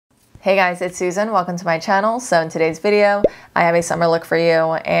Hey guys, it's Susan. Welcome to my channel. So in today's video, I have a summer look for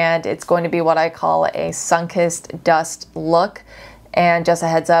you, and it's going to be what I call a sun-kissed dust look. And just a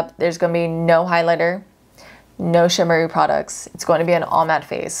heads up, there's going to be no highlighter, no shimmery products. It's going to be an all matte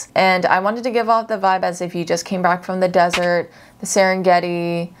face. And I wanted to give off the vibe as if you just came back from the desert, the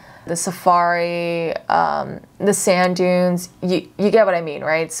Serengeti, the safari, the sand dunes. You get what I mean,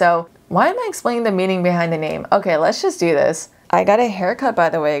 right? So why am I explaining the meaning behind the name? Okay, let's just do this. I got a haircut, by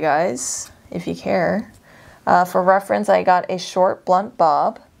the way, guys, if you care. For reference, I got a short blunt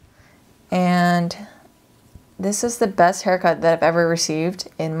bob, and this is the best haircut that I've ever received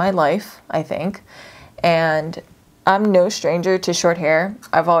in my life, I think. And I'm no stranger to short hair.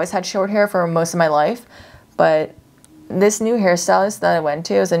 I've always had short hair for most of my life, but this new hairstylist that I went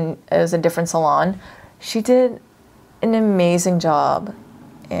to, it was a different salon. She did an amazing job,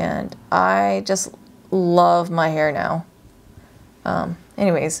 and I just love my hair now.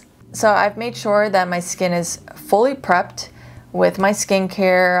 Anyways, so I've made sure that my skin is fully prepped with my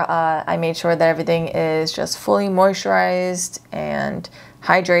skincare. I made sure that everything is just fully moisturized and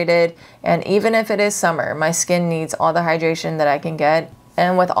hydrated. And even if it is summer, my skin needs all the hydration that I can get.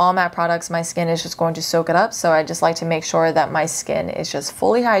 And with all matte products, my skin is just going to soak it up. So I just like to make sure that my skin is just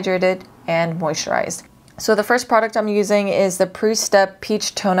fully hydrated and moisturized. So the first product I'm using is the Pre-Step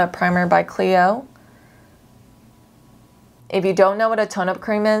Peach Tone Up Primer by CLIO. If you don't know what a tone-up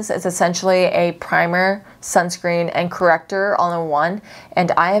cream is, it's essentially a primer, sunscreen, and corrector all in one.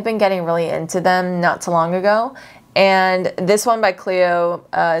 And I have been getting really into them not too long ago. And this one by CLIO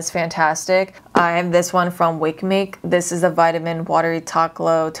is fantastic. I have this one from Wake Make. This is a Vitamin Watery Talk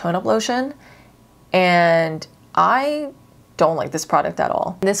Glow Tone-Up Lotion. And I don't like this product at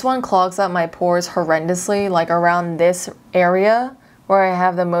all. This one clogs up my pores horrendously, like around this area where I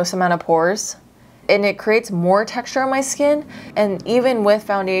have the most amount of pores. And it creates more texture on my skin. And even with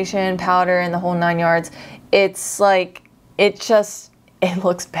foundation, powder, and the whole 9 yards, it's like, it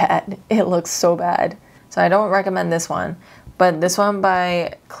looks bad. It looks so bad. So I don't recommend this one. But this one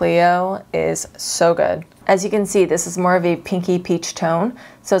by CLIO is so good. As you can see, this is more of a pinky peach tone.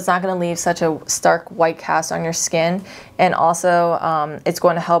 So it's not gonna leave such a stark white cast on your skin. And also, it's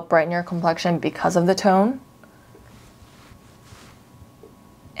going to help brighten your complexion because of the tone.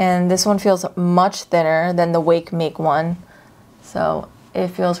 And this one feels much thinner than the Wake Make one. So it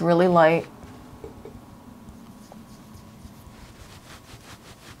feels really light.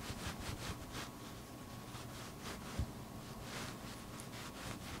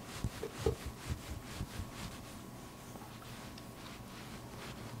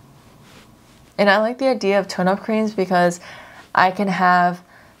 And I like the idea of tone-up creams because I can have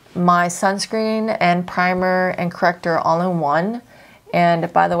my sunscreen and primer and corrector all in one.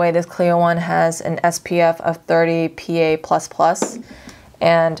 And by the way, this CLIO one has an SPF of 30 PA++.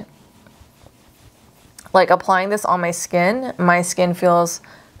 And like applying this on my skin feels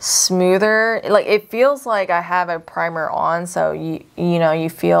smoother. Like it feels like I have a primer on, so you know, you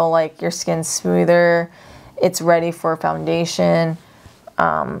feel like your skin's smoother. It's ready for foundation.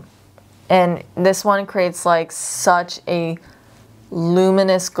 And this one creates like such a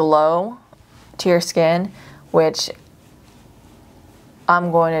luminous glow to your skin, which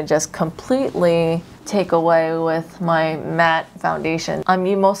I'm going to just completely take away with my matte foundation. I'm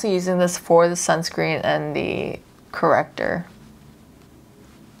mostly using this for the sunscreen and the corrector.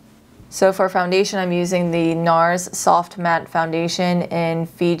 So for foundation, I'm using the Nars Soft Matte Foundation in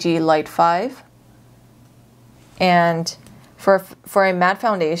Fiji Light 5. And for a matte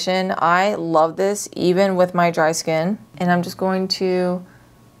foundation, I love this even with my dry skin. And I'm just going to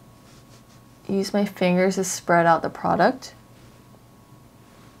use my fingers to spread out the product.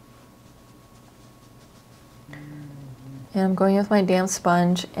 And I'm going with my damp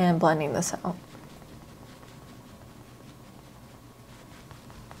sponge and blending this out.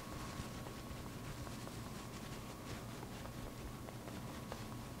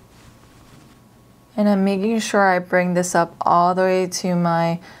 And I'm making sure I bring this up all the way to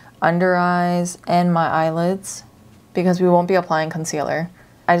my under eyes and my eyelids because we won't be applying concealer.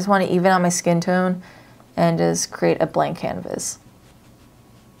 I just want to even out my skin tone and just create a blank canvas.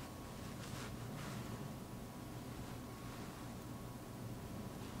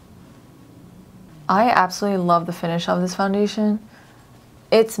 I absolutely love the finish of this foundation.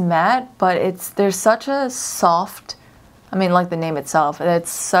 It's matte, but there's such a soft, I mean, like the name itself, it's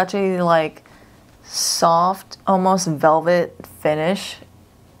such a like soft, almost velvet finish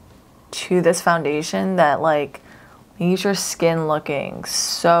to this foundation that like leaves your skin looking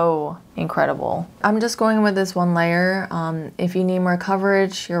so incredible. I'm just going with this one layer. If you need more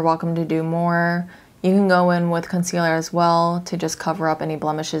coverage, you're welcome to do more. You can go in with concealer as well to just cover up any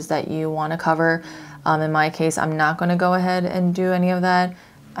blemishes that you want to cover. In my case, I'm not going to go ahead and do any of that.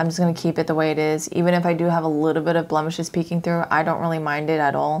 I'm just going to keep it the way it is. Even if I do have a little bit of blemishes peeking through, I don't really mind it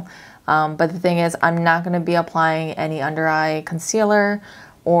at all. But the thing is, I'm not going to be applying any under eye concealer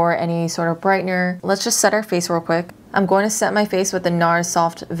or any sort of brightener. Let's just set our face real quick. I'm going to set my face with the Nars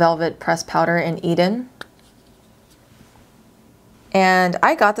Soft Velvet Pressed Powder in Eden. And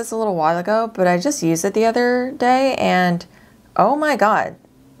I got this a little while ago, but I just used it the other day and oh my god,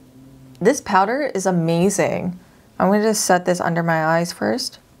 this powder is amazing. I'm going to just set this under my eyes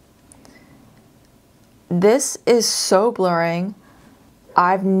first. This is so blurring.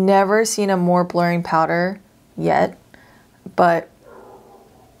 I've never seen a more blurring powder yet, but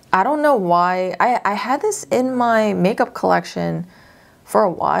I don't know why. I had this in my makeup collection for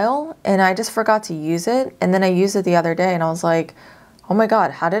a while and I just forgot to use it. And then I used it the other day and I was like, oh my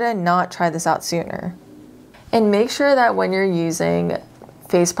god, how did I not try this out sooner? And make sure that when you're using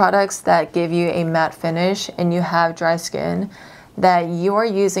face products that give you a matte finish and you have dry skin, that you are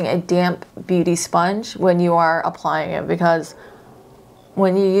using a damp beauty sponge when you are applying it, because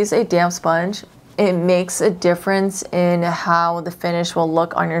when you use a damp sponge, it makes a difference in how the finish will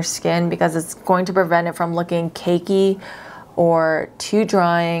look on your skin, because it's going to prevent it from looking cakey or too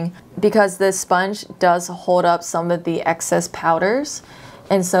drying, because the sponge does hold up some of the excess powders,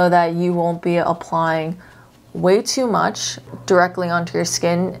 and so that you won't be applying way too much directly onto your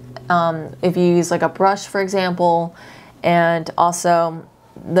skin if you use like a brush, for example. And also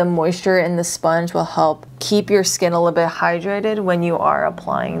the moisture in the sponge will help keep your skin a little bit hydrated when you are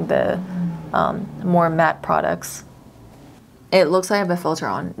applying the more matte products. It looks like I have a filter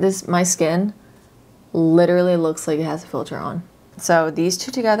on. My skin literally looks like it has a filter on. So these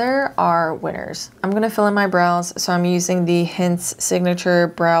two together are winners. I'm gonna fill in my brows, so I'm using the Hince Signature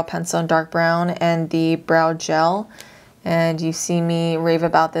Brow Pencil in Dark Brown and the Brow Gel. And you see me rave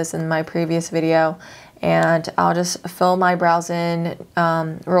about this in my previous video. And I'll just fill my brows in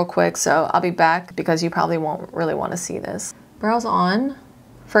real quick, so I'll be back because you probably won't really want to see this. Brows on.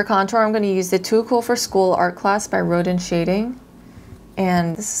 For contour, I'm going to use the Too Cool for School Art Class by Rodin Shading.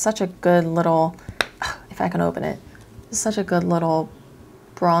 And this is such a good little, if I can open it, this is such a good little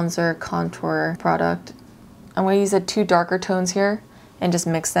bronzer contour product. I'm going to use the two darker tones here and just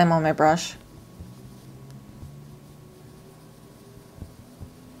mix them on my brush.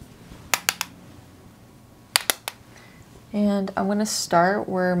 And I'm gonna start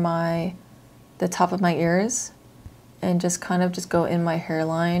where the top of my ear is and just kind of just go in my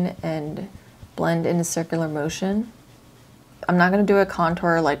hairline and blend in a circular motion. I'm not gonna do a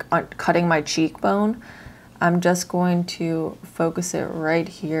contour like cutting my cheekbone. I'm just going to focus it right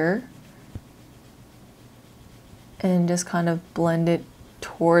here and just kind of blend it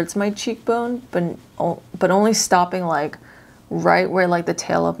towards my cheekbone, but only stopping like right where like the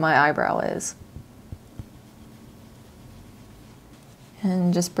tail of my eyebrow is.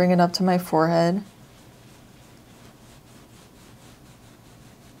 And just bring it up to my forehead.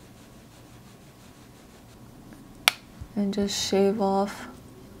 And just shave off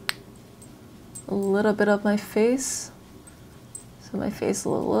a little bit of my face, so my face is a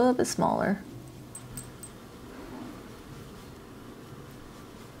little bit smaller.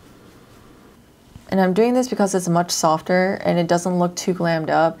 And I'm doing this because it's much softer and it doesn't look too glammed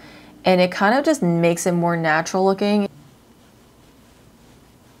up, and it kind of just makes it more natural looking.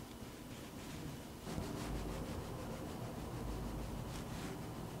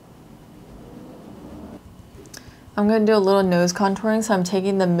 I'm going to do a little nose contouring, so I'm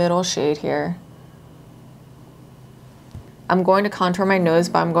taking the middle shade here. I'm going to contour my nose,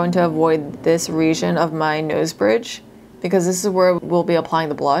 but I'm going to avoid this region of my nose bridge because this is where we'll be applying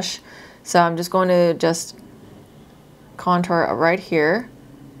the blush. So I'm just going to just contour right here,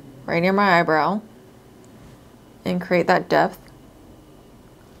 right near my eyebrow, and create that depth.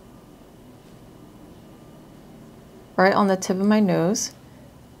 Right on the tip of my nose.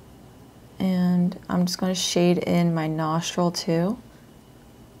 And I'm just going to shade in my nostril too.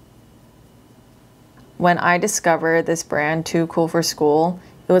 When I discovered this brand, Too Cool for School,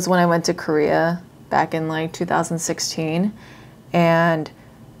 it was when I went to Korea back in like 2016. And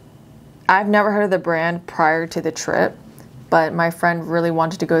I've never heard of the brand prior to the trip, but my friend really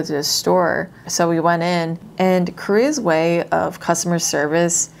wanted to go to the store. So we went in, and Korea's way of customer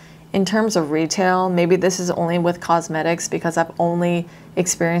service in terms of retail, maybe this is only with cosmetics because I've only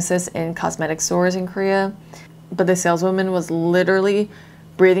experienced this in cosmetic stores in Korea, but the saleswoman was literally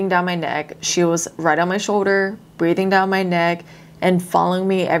breathing down my neck. She was right on my shoulder, breathing down my neck, and following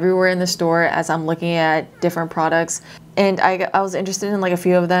me everywhere in the store as I'm looking at different products. And I was interested in like a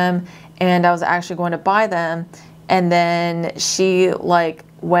few of them, and I was actually going to buy them, and then she like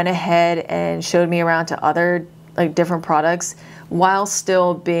went ahead and showed me around to other like different products while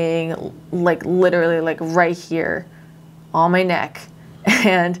still being like literally like right here on my neck.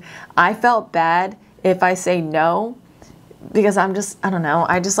 And I felt bad if I say no, because I don't know,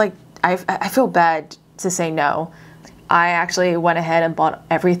 I feel bad to say no. I actually went ahead and bought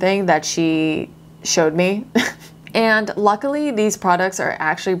everything that she showed me. And luckily these products are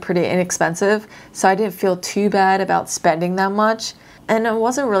actually pretty inexpensive, so I didn't feel too bad about spending that much. And it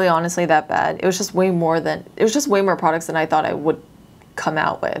wasn't really honestly that bad. It was just way more products than I thought I would come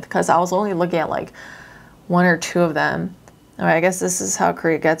out with, because I was only looking at like 1 or 2 of them. All right, I guess this is how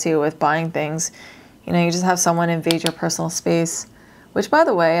Korea gets you with buying things. You know, you just have someone invade your personal space, which, by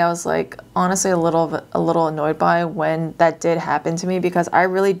the way, I was like honestly a little annoyed by when that did happen to me, because I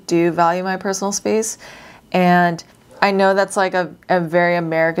really do value my personal space. And I know that's like a very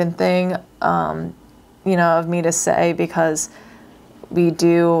American thing, you know, of me to say, because we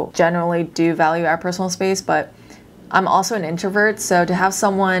generally do value our personal space, but I'm also an introvert, so to have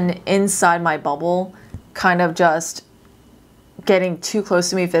someone inside my bubble kind of just getting too close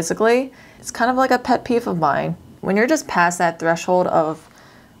to me physically, it's kind of like a pet peeve of mine. When you're just past that threshold of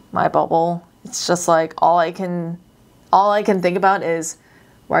my bubble, it's just like all I can think about is,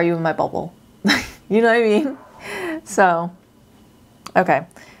 why are you in my bubble? You know what I mean? So, okay,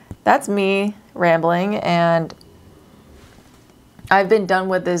 that's me rambling, and I've been done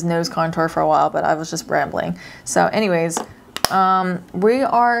with this nose contour for a while, but I was just rambling. So anyways, we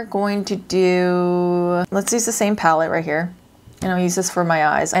are going to do, let's use the same palette right here. And I'll use this for my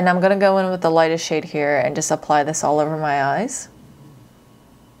eyes. And I'm gonna go in with the lightest shade here and just apply this all over my eyes.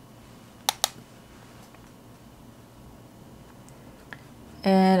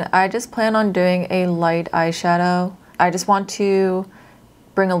 And I just plan on doing a light eyeshadow. I just want to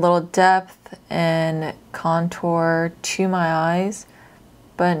bring a little depth and contour to my eyes,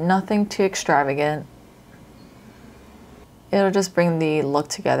 but nothing too extravagant. It'll just bring the look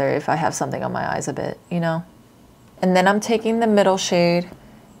together if I have something on my eyes a bit, you know? And then I'm taking the middle shade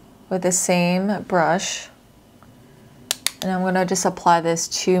with the same brush, and I'm gonna just apply this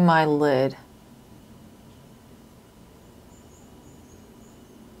to my lid.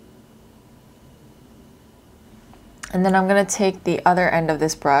 And then I'm gonna take the other end of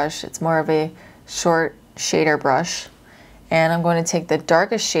this brush. It's more of a short shader brush. And I'm going to take the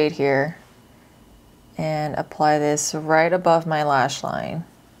darkest shade here and apply this right above my lash line.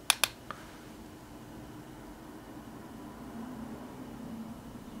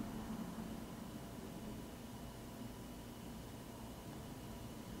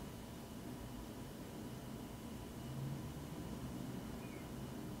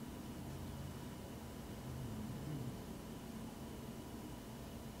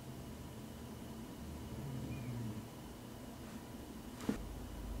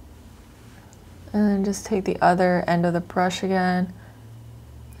 And then just take the other end of the brush again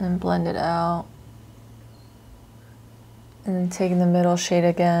and blend it out. And then taking the middle shade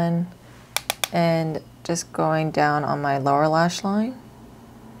again and just going down on my lower lash line.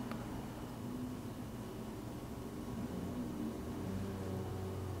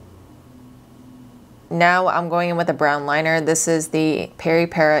 Now I'm going in with a brown liner. This is the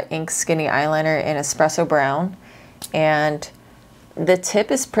Peripera Ink Skinny Eyeliner in Espresso Brown. And the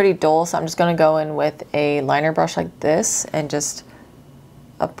tip is pretty dull, so I'm just going to go in with a liner brush like this and just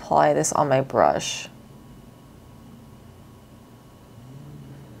apply this on my brush.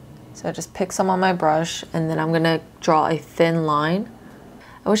 So just pick some on my brush, and then I'm going to draw a thin line.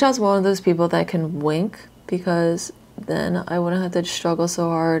 I wish I was one of those people that can wink, because then I wouldn't have to struggle so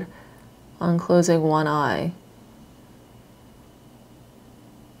hard on closing one eye.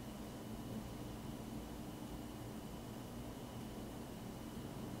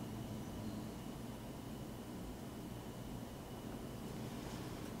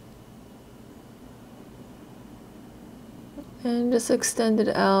 And just extend it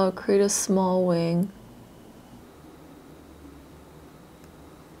out, create a small wing.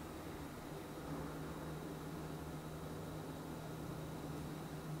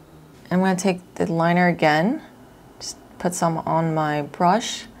 I'm going to take the liner again, just put some on my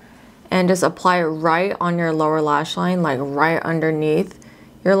brush, and just apply it right on your lower lash line, like right underneath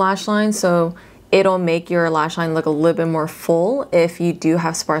your lash line, so it'll make your lash line look a little bit more full if you do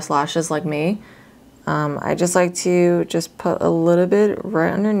have sparse lashes like me. I just like to just put a little bit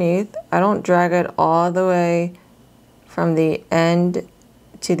right underneath. I don't drag it all the way from the end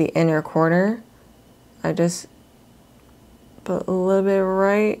to the inner corner. I just put a little bit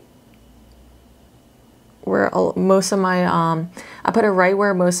right where most of my, I put it right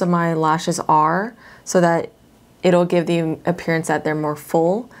where most of my lashes are so that it'll give the appearance that they're more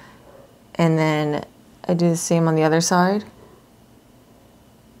full. And then I do the same on the other side.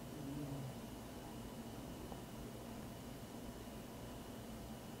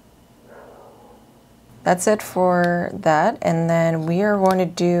 That's it for that. And then we are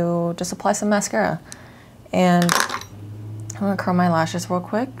going to just apply some mascara. And I'm gonna curl my lashes real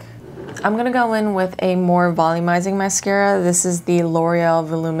quick. I'm gonna go in with a more volumizing mascara. This is the L'Oreal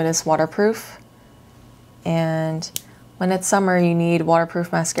Voluminous Waterproof. And when it's summer, you need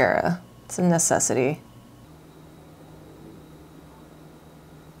waterproof mascara. It's a necessity.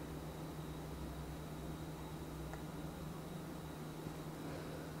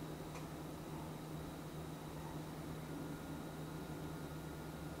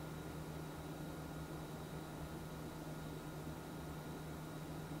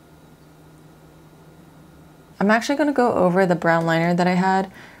 I'm actually going to go over the brown liner that I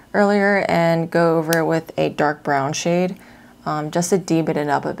had earlier and go over it with a dark brown shade just to deepen it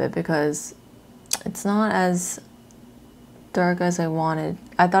up a bit because it's not as dark as I wanted.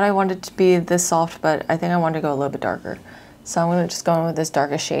 I thought I wanted it to be this soft, but I think I wanted to go a little bit darker. So I'm going to just go in with this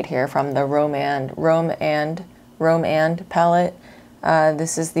darkest shade here from the Rom&nd palette.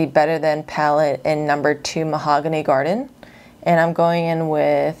 This is the Better Than palette in number 2 Mahogany Garden. And I'm going in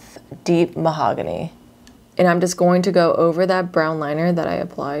with Deep Mahogany. And I'm just going to go over that brown liner that I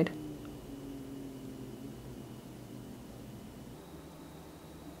applied.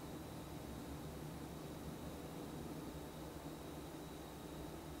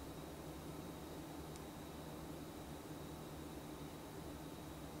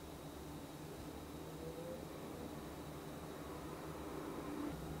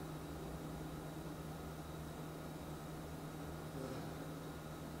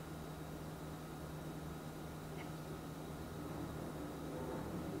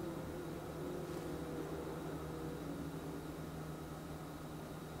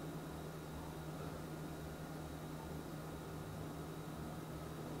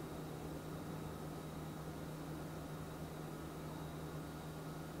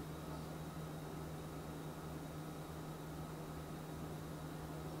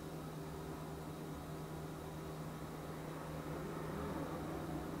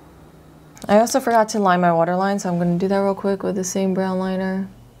 I also forgot to line my waterline, so I'm going to do that real quick with the same brown liner.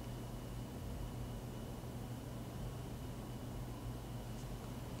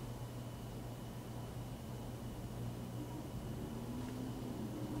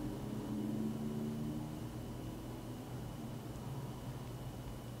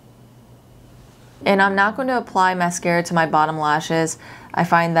 And I'm not going to apply mascara to my bottom lashes. I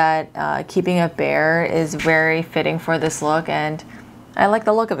find that keeping it bare is very fitting for this look, and I like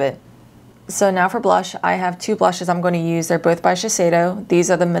the look of it. So now for blush, I have 2 blushes I'm going to use. They're both by Shiseido. These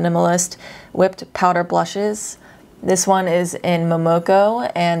are the Minimalist Whipped Powder Blushes. This one is in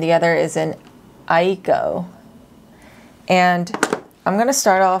Momoko and the other is in Eiko. And I'm going to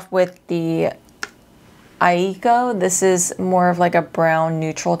start off with the Eiko. This is more of like a brown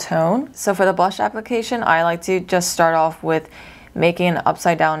neutral tone. So for the blush application, I like to just start off with making an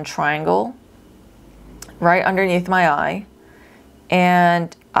upside down triangle right underneath my eye.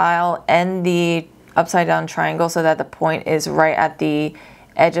 And I'll end the upside down triangle so that the point is right at the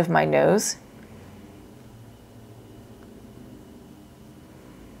edge of my nose.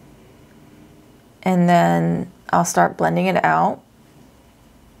 And then I'll start blending it out.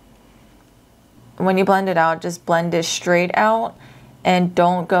 When you blend it out, just blend it straight out and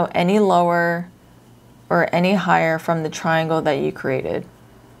don't go any lower or any higher from the triangle that you created.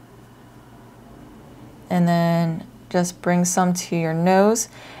 And then just bring some to your nose.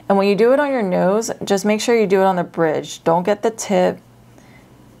 And when you do it on your nose, just make sure you do it on the bridge. Don't get the tip.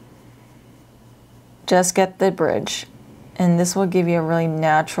 Just get the bridge. And this will give you a really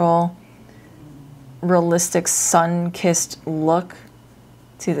natural, realistic, sun-kissed look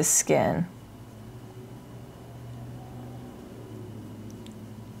to the skin.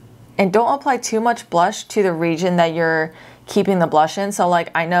 And don't apply too much blush to the region that you're keeping the blush in. So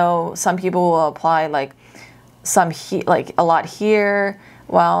like I know some people will apply like a lot here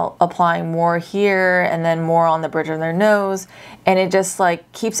while applying more here and then more on the bridge of their nose, and it just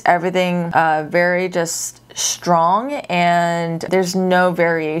like keeps everything very just strong, and there's no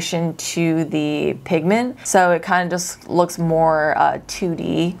variation to the pigment, so it kind of just looks more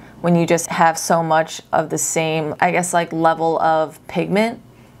 2D when you just have so much of the same, I guess, like level of pigment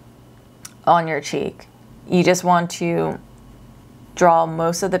on your cheek. You just want to draw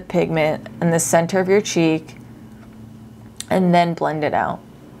most of the pigment in the center of your cheek and then blend it out.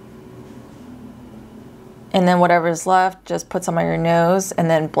 And then whatever is left, just put some on your nose and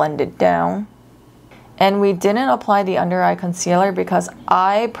then blend it down. And we didn't apply the under eye concealer because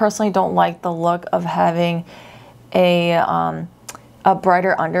I personally don't like the look of having a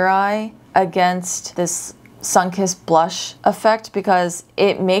brighter under eye against this sun-kissed blush effect, because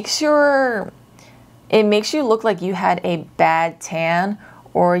it makes you look like you had a bad tan,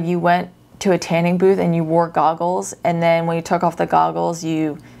 or you went to a tanning booth and you wore goggles, and then when you took off the goggles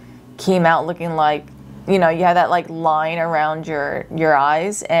you came out looking like, you know, you had that like line around your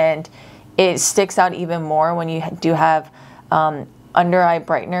eyes, and it sticks out even more when you do have under eye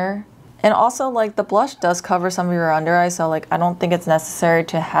brightener. And also, like, the blush does cover some of your under eyes, so like I don't think it's necessary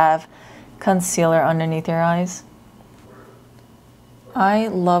to have concealer underneath your eyes. I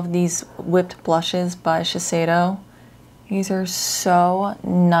love these whipped blushes by Shiseido. These are so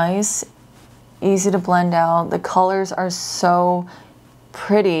nice, easy to blend out. The colors are so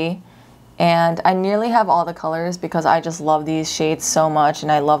pretty, and I nearly have all the colors because I just love these shades so much,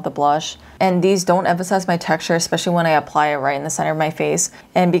 and I love the blush. And these don't emphasize my texture, especially when I apply it right in the center of my face.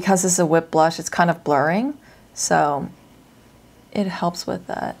 And because this is a whipped blush, it's kind of blurring, so it helps with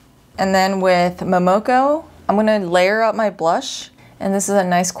that. And then with Momoko, I'm gonna layer up my blush, and this is a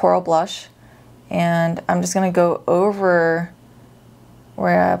nice coral blush. And I'm just gonna go over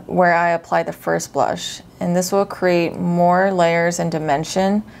where I applied the first blush. And this will create more layers and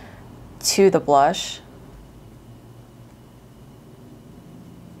dimension to the blush.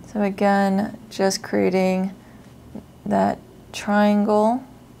 So again, just creating that triangle.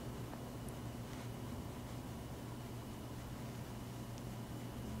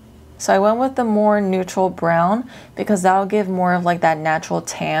 So I went with the more neutral brown because that'll give more of like that natural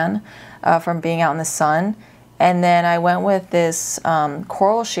tan from being out in the sun. And then I went with this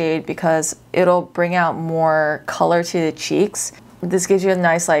coral shade because it'll bring out more color to the cheeks. This gives you a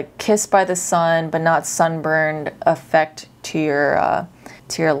nice like kissed by the sun but not sunburned effect to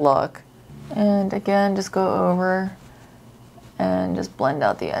your look. And again, just go over and just blend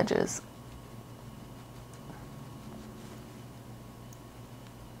out the edges.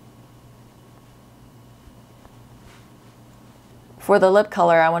 For the lip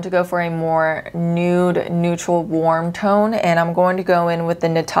color, I want to go for a more nude, neutral, warm tone, and I'm going to go in with the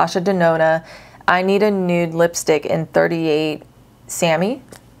Natasha Denona I Need a Nude lipstick in 38 Sammy.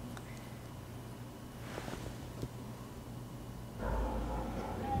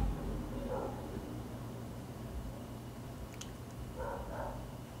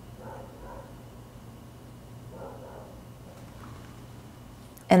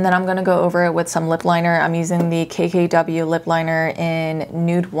 And then I'm gonna go over it with some lip liner. I'm using the KKW lip liner in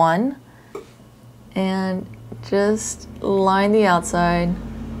Nude 1. And just line the outside.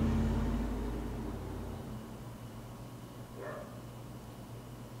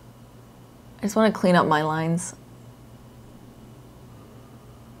 I just wanna clean up my lines.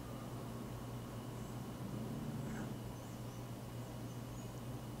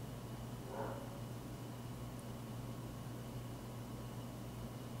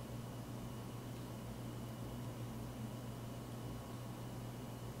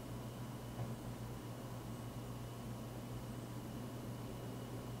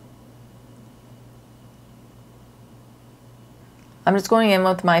 I'm just going in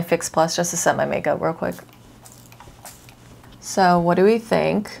with my Fix Plus just to set my makeup real quick. So what do we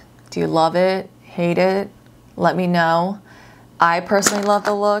think? Do you love it? Hate it? Let me know. I personally love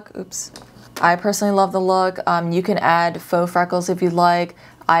the look. Oops. I personally love the look. You can add faux freckles if you'd like.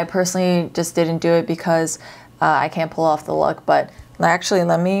 I personally just didn't do it because I can't pull off the look. But actually,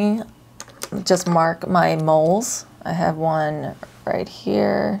 let me just mark my moles. I have one right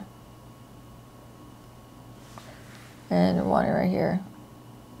here. And one right here.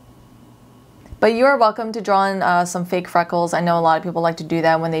 But you are welcome to draw in some fake freckles. I know a lot of people like to do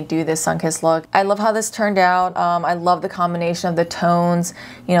that when they do this sun-kissed look. I love how this turned out. I love the combination of the tones.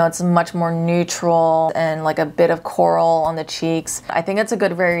 You know, it's much more neutral and like a bit of coral on the cheeks. I think it's a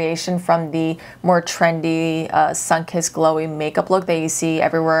good variation from the more trendy sun-kissed glowy makeup look that you see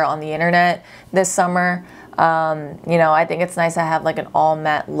everywhere on the internet this summer. You know, I think it's nice to have like an all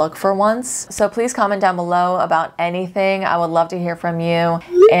matte look for once. So please comment down below about anything. I would love to hear from you.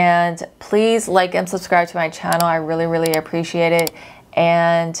 And please like and subscribe to my channel. I really, really appreciate it.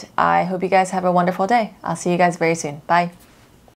 And I hope you guys have a wonderful day. I'll see you guys very soon. Bye.